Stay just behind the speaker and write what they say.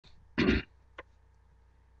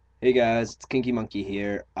Hey guys, it's Kinky Monkey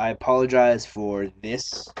here. I apologize for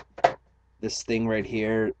this thing right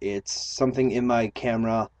here. It's something in my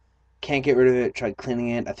camera. Can't get rid of it. Tried cleaning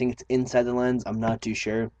it. I think it's inside the lens. I'm not too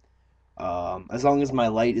sure. As long as my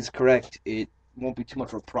light is correct, it won't be too much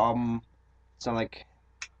of a problem. It's not like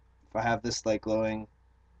if I have this light glowing,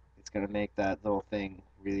 it's gonna make that little thing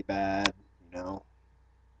really bad. You know,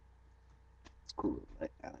 it's cool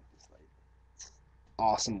light. I like this light. It's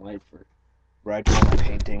awesome light for where I do all my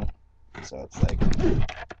painting. So it's like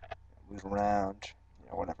move around,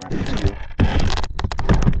 whatever I need to do.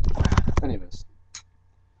 Anyways,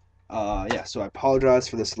 yeah. So I apologize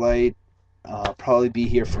for this light. Probably be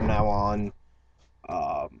here from now on.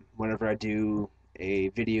 Whenever I do a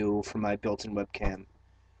video from my built-in webcam.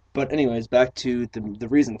 But anyways, back to the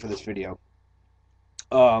reason for this video.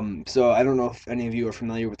 So I don't know if any of you are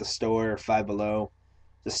familiar with the store Five Below,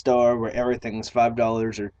 the store where everything's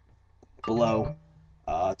 $5 or below.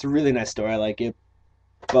 It's a really nice store. I like it.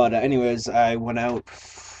 But anyways, I went out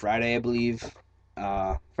Friday, I believe,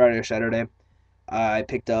 Friday or Saturday. I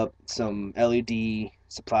picked up some LED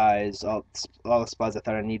supplies, all the supplies I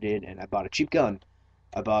thought I needed, and I bought a cheap gun.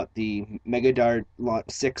 I bought the Mega Dart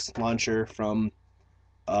 6 launcher from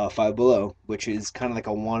Five Below, which is kind of like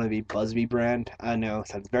a wannabe Busby brand. I know, it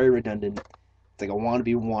sounds very redundant. It's like a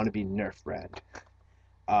wannabe Nerf brand.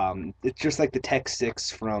 It's just like the Tech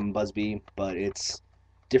 6 from Busby, but it's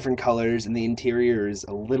different colors, and the interior is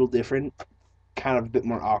a little different, kind of a bit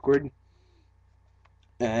more awkward.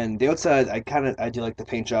 And the outside, I do like the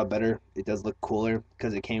paint job better. It does look cooler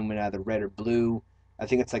because it came in either red or blue. I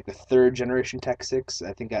think it's like the third generation Tech 6.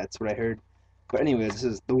 I think that's what I heard. But anyways, this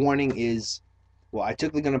is the warning is, well, I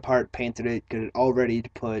took the gun apart, painted it, got it all ready to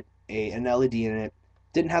put an LED in it.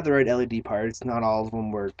 Didn't have the right LED parts. Not all of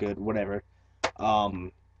them were good. Whatever.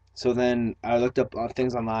 Um, so then I looked up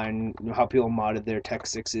things online, how people modded their Tech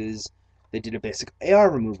 6s. They did a basic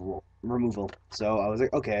AR removal. So I was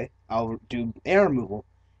like, okay, I'll do AR removal.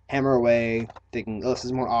 Hammer away, thinking, oh, this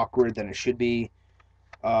is more awkward than it should be.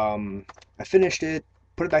 I finished it,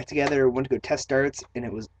 put it back together, went to go test darts, and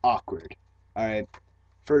it was awkward. All right,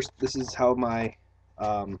 first, this is how my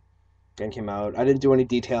um, gun came out. I didn't do any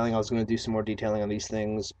detailing. I was going to do some more detailing on these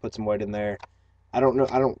things, put some white in there. I don't know.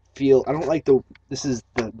 I don't like the. This is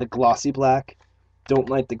the glossy black. Don't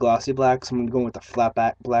like the glossy black, so I'm going with the flat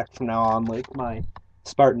back black from now on, like my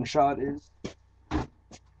Spartan shot is.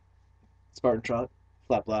 Spartan shot,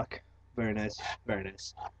 flat black. Very nice, very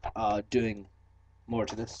nice. Doing more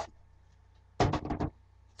to this.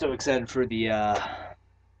 So excited for the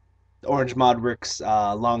Orange Modworks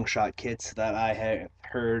long shot kits that I have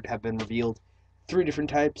heard have been revealed. Three different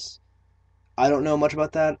types. I don't know much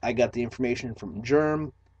about that. I got the information from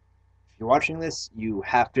Germ. If you're watching this, you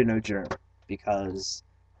have to know Germ because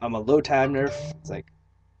I'm a low time nerf. It's like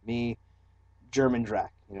me, German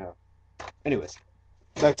Drac. Anyways,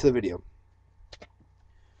 back to the video.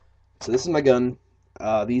 So this is my gun.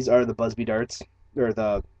 These are the Busby darts, or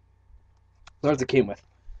the darts it came with.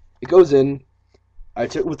 It goes in. I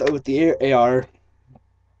took with the AR.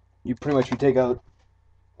 You take out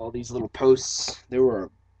all these little posts. They were a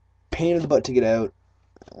pain in the butt to get out.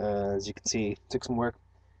 As you can see, it took some work.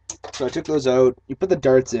 So I took those out. You put the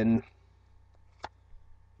darts in.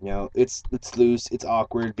 It's loose. It's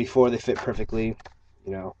awkward before they fit perfectly.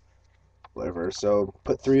 You know, whatever. So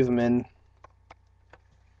put three of them in.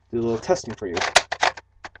 Do a little testing for you.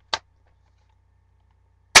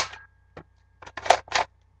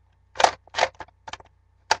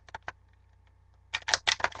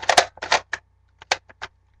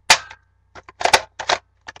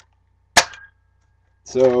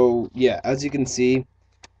 So yeah, as you can see,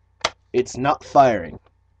 it's not firing.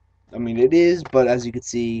 I mean, it is, but as you can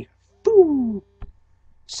see, boo.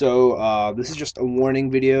 So this is just a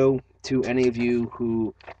warning video to any of you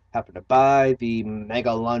who happen to buy the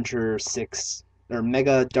Mega Launcher 6 or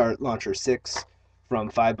Mega Dart Launcher 6 from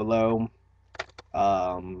Five Below.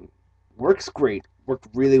 Works great. Worked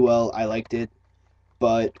really well. I liked it.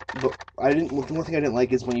 But I didn't. The one thing I didn't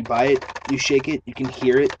like is when you buy it, you shake it, you can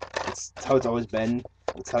hear it. It's how it's always been.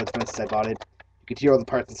 It's how it's been since I bought it. You could hear all the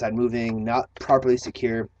parts inside moving, not properly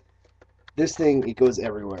secure. This thing, it goes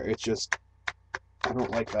everywhere. It's just, I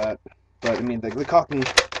don't like that. But I mean, the Cockney,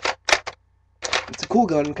 it's a cool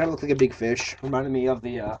gun. Kind of looks like a big fish. Reminded me of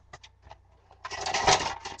the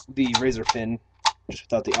Razor fin, just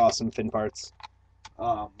without the awesome fin parts.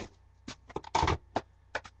 Um,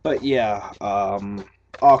 but yeah,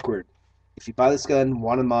 awkward. If you buy this gun,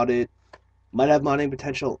 want to mod it, might have modding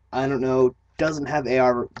potential. I don't know. Doesn't have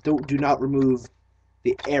AR. Do not remove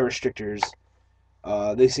the air restrictors.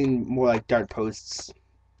 They seem more like dart posts.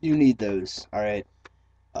 You need those. All right.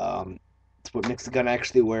 It's what makes the gun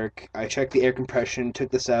actually work. I checked the air compression, took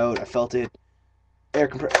this out, I felt it.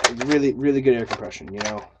 Really, really good air compression.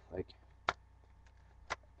 Like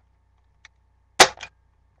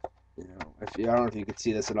I don't know if you could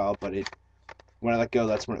see this at all, but when I let go,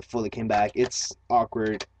 that's when it fully came back. It's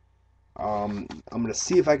awkward. I'm gonna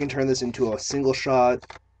see if I can turn this into a single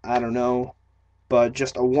shot. I don't know, but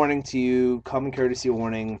just a warning to you, common courtesy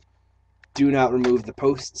warning: do not remove the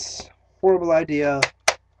posts. Horrible idea.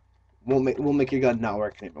 Will make your gun not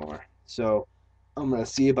work anymore. So I'm gonna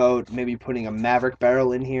see about maybe putting a Maverick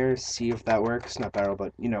barrel in here. See if that works. Not barrel,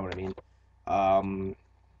 but you know what I mean. Um,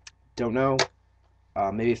 don't know.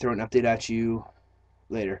 Maybe throw an update at you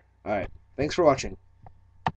later. All right. Thanks for watching.